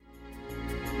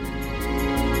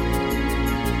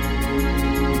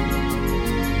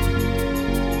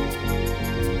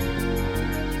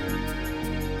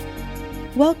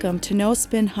Welcome to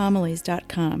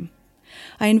NoSpinHomilies.com.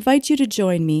 I invite you to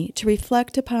join me to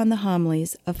reflect upon the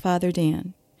homilies of Father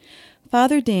Dan.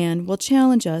 Father Dan will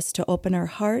challenge us to open our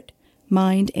heart,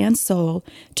 mind, and soul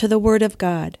to the Word of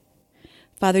God.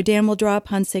 Father Dan will draw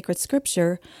upon sacred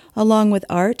scripture along with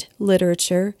art,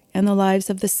 literature, and the lives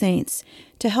of the saints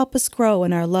to help us grow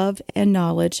in our love and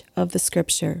knowledge of the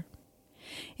scripture.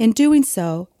 In doing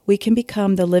so, we can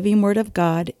become the living Word of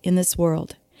God in this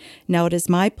world. Now it is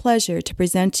my pleasure to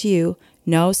present to you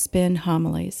No Spin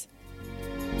Homilies.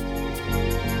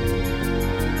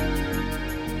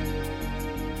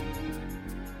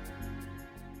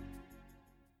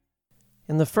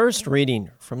 In the first reading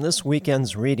from this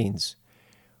weekend's readings,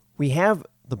 we have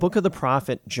the book of the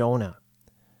prophet Jonah.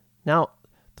 Now,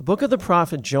 the book of the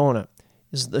prophet Jonah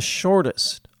is the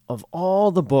shortest of all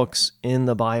the books in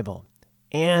the Bible,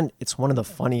 and it's one of the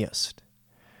funniest.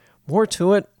 More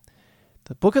to it,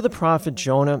 the book of the prophet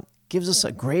Jonah gives us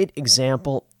a great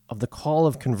example of the call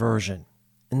of conversion,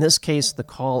 in this case, the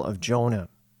call of Jonah.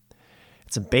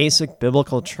 It's a basic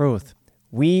biblical truth.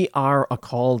 We are a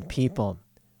called people.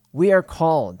 We are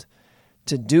called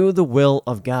to do the will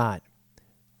of God,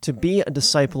 to be a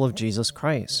disciple of Jesus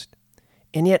Christ.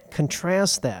 And yet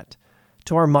contrast that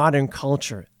to our modern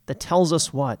culture that tells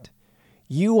us what?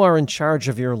 You are in charge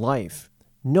of your life.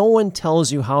 No one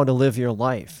tells you how to live your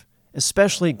life,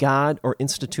 especially God or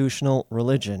institutional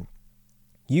religion.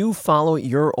 You follow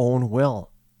your own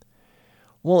will.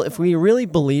 Well, if we really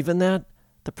believe in that,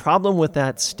 the problem with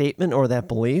that statement or that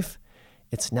belief,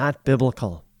 it's not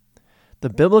biblical. The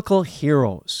biblical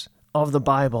heroes of the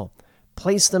Bible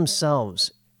place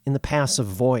themselves in the passive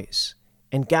voice,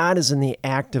 and God is in the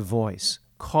active voice,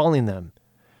 calling them,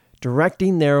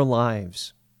 directing their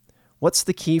lives. What's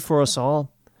the key for us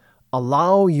all?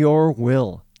 Allow your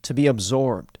will to be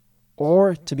absorbed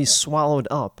or to be swallowed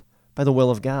up by the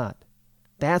will of God.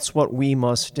 That's what we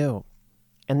must do.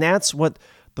 And that's what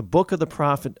the book of the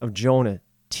prophet of Jonah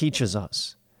teaches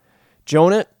us.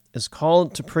 Jonah is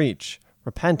called to preach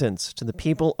repentance to the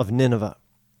people of Nineveh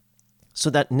so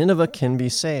that Nineveh can be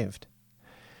saved.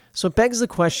 So it begs the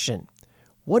question,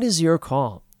 what is your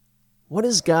call? What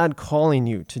is God calling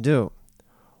you to do?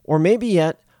 Or maybe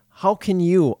yet, how can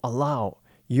you allow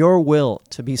your will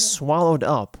to be swallowed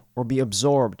up or be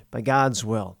absorbed by God's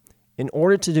will in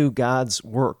order to do God's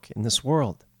work in this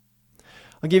world?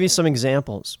 I'll give you some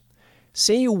examples.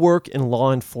 Say you work in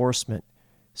law enforcement.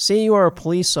 Say you are a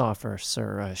police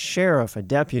officer, a sheriff, a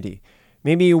deputy.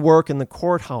 Maybe you work in the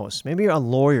courthouse. Maybe you're a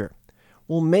lawyer.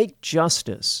 Well, make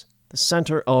justice the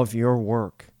center of your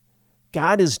work.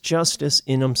 God is justice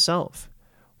in himself.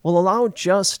 Well, allow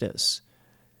justice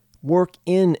work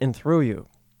in and through you.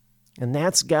 And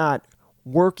that's God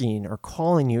working or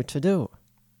calling you to do.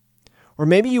 Or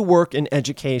maybe you work in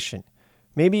education.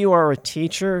 Maybe you are a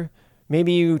teacher.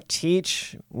 Maybe you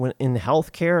teach in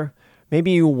healthcare.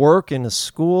 Maybe you work in a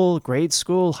school, grade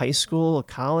school, high school, a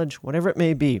college, whatever it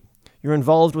may be. You're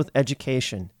involved with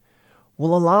education.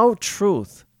 Well, allow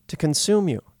truth to consume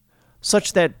you,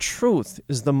 such that truth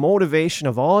is the motivation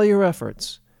of all your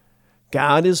efforts.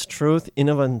 God is truth in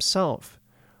of himself.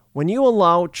 When you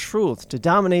allow truth to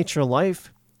dominate your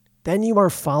life, then you are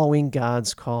following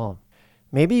God's call.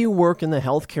 Maybe you work in the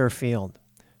healthcare field.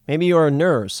 Maybe you're a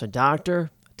nurse, a doctor,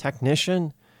 a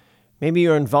technician. Maybe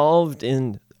you're involved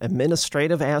in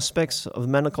administrative aspects of the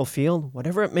medical field,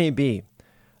 whatever it may be.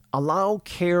 Allow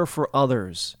care for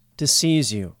others to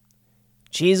seize you.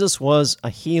 Jesus was a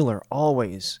healer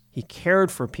always. He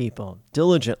cared for people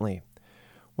diligently.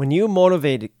 When you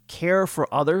motivate care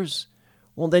for others,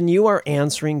 well, then you are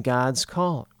answering God's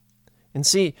call. And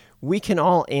see, we can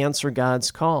all answer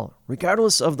God's call,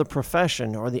 regardless of the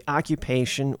profession or the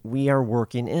occupation we are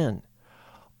working in.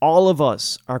 All of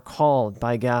us are called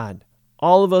by God.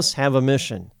 All of us have a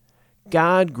mission.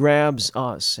 God grabs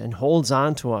us and holds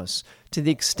on to us to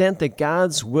the extent that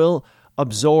God's will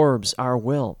absorbs our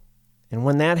will. And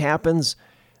when that happens,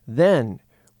 then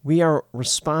we are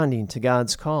responding to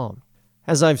God's call.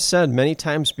 As I've said many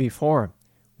times before,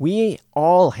 we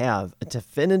all have a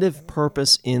definitive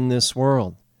purpose in this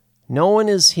world. No one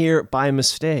is here by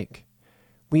mistake.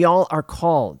 We all are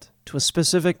called to a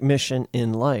specific mission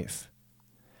in life.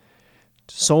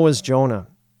 So is Jonah.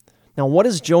 Now, what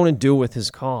does Jonah do with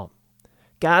his call?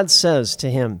 God says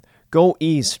to him, go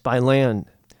east by land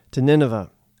to Nineveh.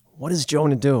 What does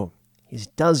Jonah do? He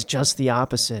does just the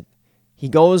opposite. He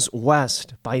goes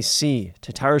west by sea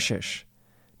to Tarshish.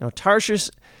 Now, Tarshish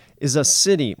is a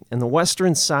city in the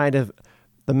western side of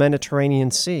the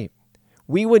Mediterranean Sea.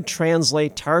 We would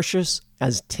translate Tarshish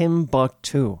as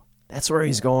Timbuktu. That's where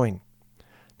he's going.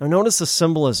 Now, notice the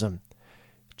symbolism.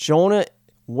 Jonah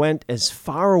went as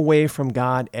far away from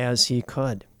God as he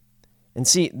could. And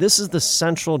see, this is the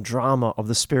central drama of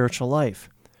the spiritual life.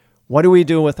 What do we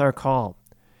do with our call?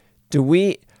 Do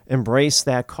we embrace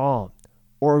that call?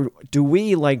 Or do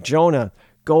we, like Jonah,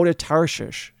 go to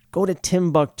Tarshish, go to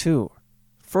Timbuktu,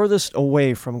 furthest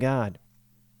away from God,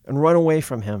 and run away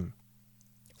from him?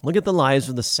 Look at the lives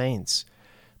of the saints.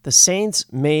 The saints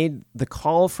made the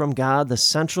call from God the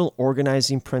central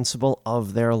organizing principle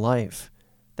of their life.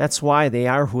 That's why they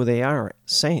are who they are,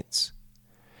 saints.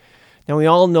 Now, we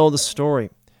all know the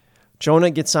story. Jonah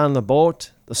gets on the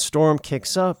boat, the storm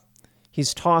kicks up,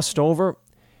 he's tossed over,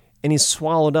 and he's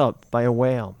swallowed up by a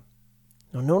whale.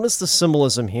 Now, notice the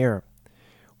symbolism here.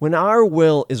 When our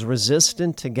will is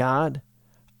resistant to God,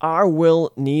 our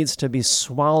will needs to be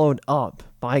swallowed up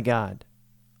by God.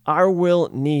 Our will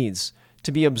needs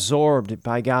to be absorbed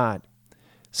by God.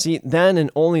 See, then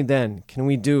and only then can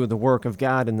we do the work of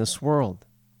God in this world.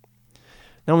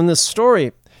 Now, in this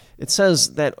story, it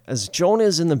says that as Jonah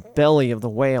is in the belly of the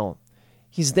whale,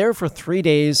 he's there for 3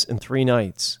 days and 3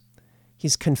 nights.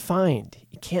 He's confined.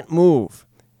 He can't move,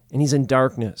 and he's in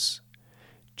darkness.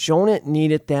 Jonah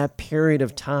needed that period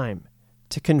of time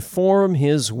to conform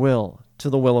his will to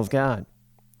the will of God.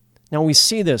 Now, we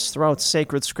see this throughout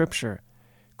sacred scripture.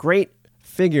 Great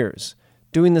figures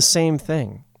doing the same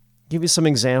thing. I'll give you some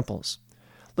examples.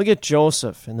 Look at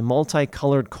Joseph in the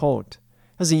multicolored coat.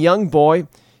 As a young boy,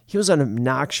 he was an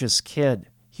obnoxious kid.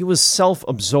 He was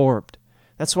self-absorbed.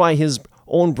 That's why his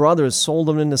own brothers sold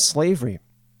him into slavery.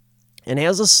 And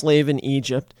as a slave in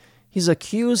Egypt, he's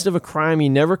accused of a crime he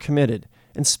never committed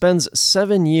and spends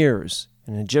 7 years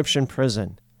in an Egyptian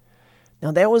prison.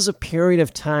 Now, that was a period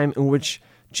of time in which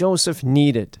Joseph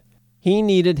needed. He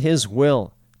needed his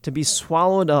will to be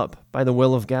swallowed up by the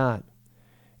will of God.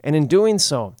 And in doing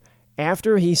so,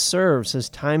 after he serves his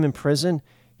time in prison,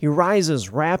 he rises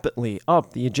rapidly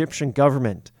up the Egyptian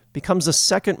government, becomes the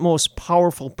second most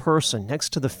powerful person next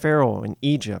to the Pharaoh in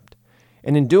Egypt.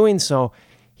 And in doing so,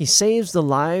 he saves the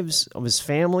lives of his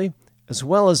family as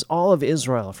well as all of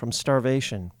Israel from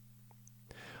starvation.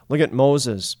 Look at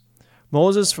Moses.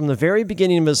 Moses, from the very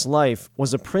beginning of his life,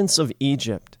 was a prince of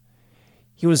Egypt.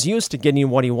 He was used to getting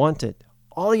what he wanted.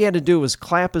 All he had to do was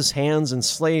clap his hands and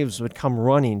slaves would come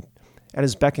running at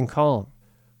his beck and call.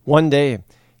 One day,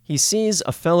 he sees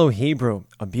a fellow Hebrew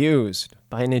abused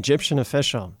by an Egyptian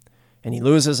official, and he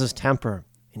loses his temper,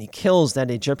 and he kills that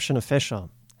Egyptian official.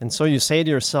 And so you say to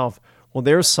yourself, well,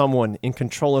 there's someone in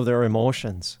control of their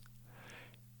emotions.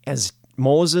 As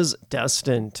Moses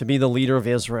destined to be the leader of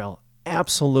Israel?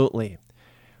 Absolutely.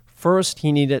 First,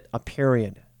 he needed a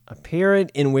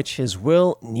period in which his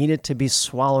will needed to be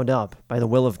swallowed up by the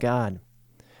will of God.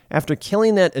 After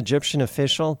killing that Egyptian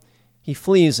official, he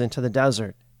flees into the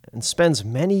desert and spends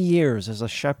many years as a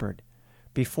shepherd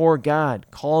before God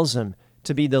calls him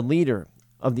to be the leader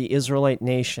of the Israelite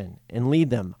nation and lead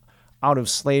them out of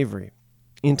slavery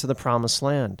into the promised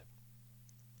land.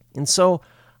 And so,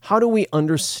 how do we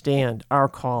understand our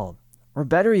call? Or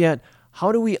better yet,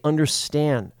 how do we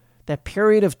understand that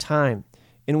period of time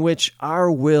in which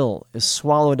our will is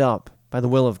swallowed up by the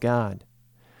will of God?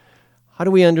 How do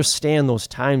we understand those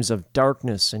times of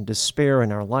darkness and despair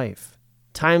in our life?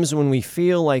 Times when we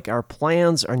feel like our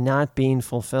plans are not being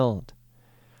fulfilled.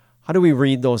 How do we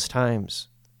read those times?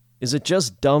 Is it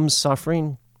just dumb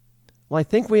suffering? Well, I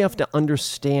think we have to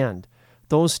understand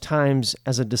those times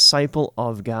as a disciple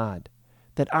of God,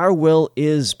 that our will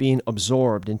is being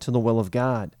absorbed into the will of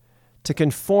God, to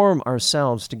conform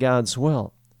ourselves to God's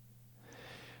will.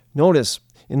 Notice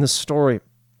in the story,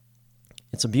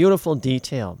 it's a beautiful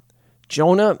detail.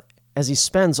 Jonah, as he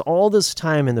spends all this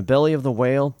time in the belly of the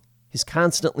whale, he's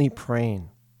constantly praying.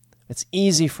 It's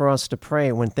easy for us to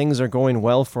pray when things are going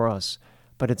well for us,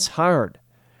 but it's hard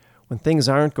when things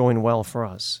aren't going well for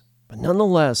us. But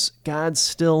nonetheless, God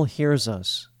still hears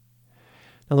us.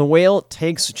 Now the whale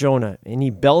takes Jonah and he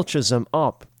belches him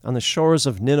up on the shores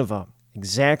of Nineveh,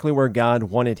 exactly where God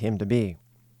wanted him to be.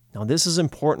 Now this is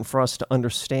important for us to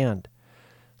understand.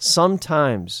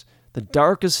 Sometimes the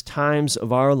darkest times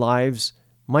of our lives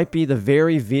might be the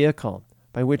very vehicle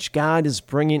by which God is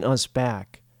bringing us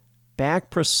back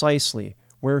precisely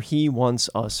where he wants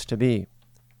us to be.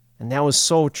 And that was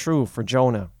so true for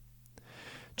Jonah.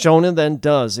 Jonah then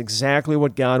does exactly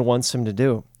what God wants him to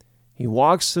do. He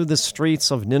walks through the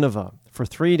streets of Nineveh for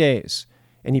 3 days,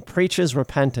 and he preaches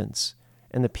repentance.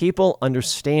 And the people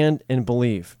understand and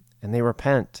believe, and they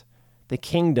repent. The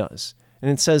king does.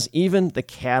 And it says even the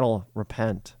cattle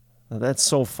repent. Now, that's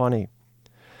so funny.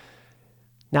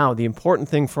 Now, the important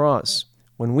thing for us,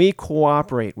 when we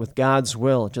cooperate with God's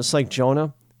will, just like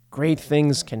Jonah, great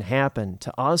things can happen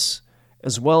to us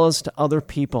as well as to other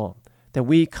people that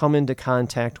we come into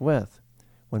contact with.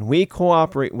 When we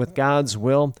cooperate with God's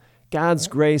will, God's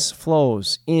grace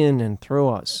flows in and through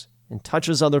us and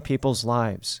touches other people's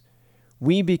lives.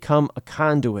 We become a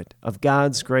conduit of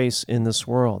God's grace in this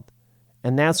world.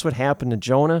 And that's what happened to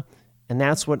Jonah, and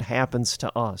that's what happens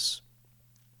to us.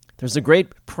 There's a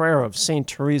great prayer of St.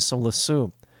 Teresa of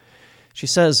Lisieux. She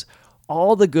says,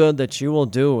 all the good that you will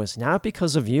do is not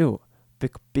because of you,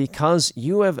 but because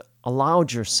you have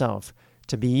allowed yourself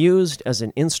to be used as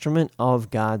an instrument of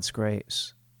God's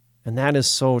grace. And that is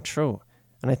so true.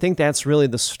 And I think that's really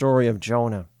the story of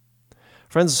Jonah.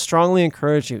 Friends, I strongly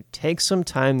encourage you, take some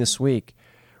time this week.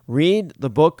 Read the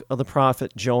book of the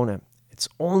prophet Jonah. It's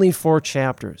only 4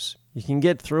 chapters. You can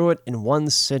get through it in one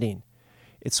sitting.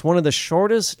 It's one of the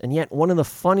shortest and yet one of the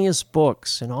funniest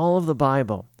books in all of the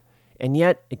Bible. And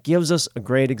yet it gives us a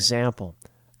great example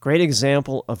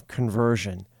of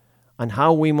conversion, on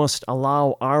how we must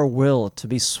allow our will to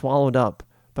be swallowed up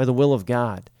by the will of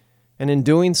God. And in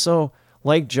doing so,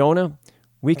 like Jonah,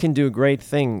 we can do great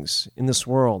things in this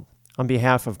world on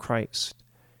behalf of Christ.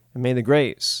 And may the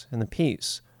grace and the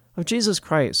peace of Jesus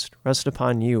Christ rest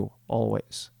upon you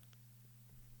always.